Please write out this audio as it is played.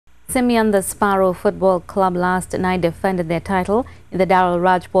Simeon, the Sparrow Football Club, last night defended their title in the Darryl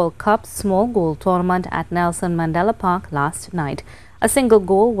Rajpaul Cup small goal tournament at Nelson Mandela Park last night. A single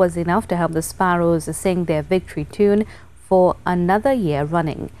goal was enough to help the Sparrows sing their victory tune for another year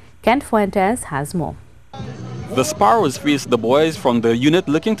running. Fuentes has more. The Sparrows faced the boys from the unit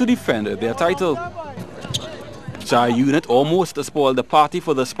looking to defend their title. Jai unit almost spoiled the party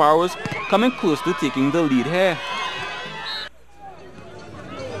for the Sparrows, coming close to taking the lead here.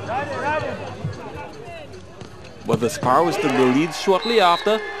 But the Sparrows took the lead shortly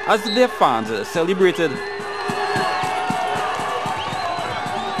after as their fans celebrated.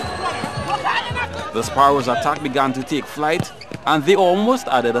 The Sparrows' attack began to take flight and they almost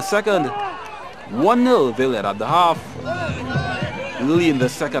added a second. 1-0 they led at the half. Early in the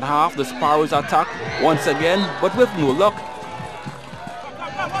second half, the Sparrows attacked once again, but with no luck.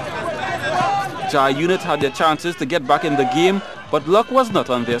 Jai unit had their chances to get back in the game, but luck was not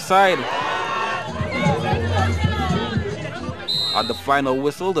on their side. At the final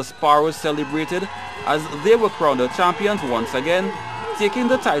whistle, the Sparrows celebrated as they were crowned the champions once again, taking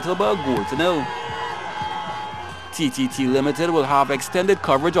the title by a goal to nil. TTT Limited will have extended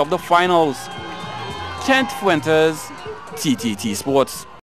coverage of the finals. Fuentes, TTT Sports.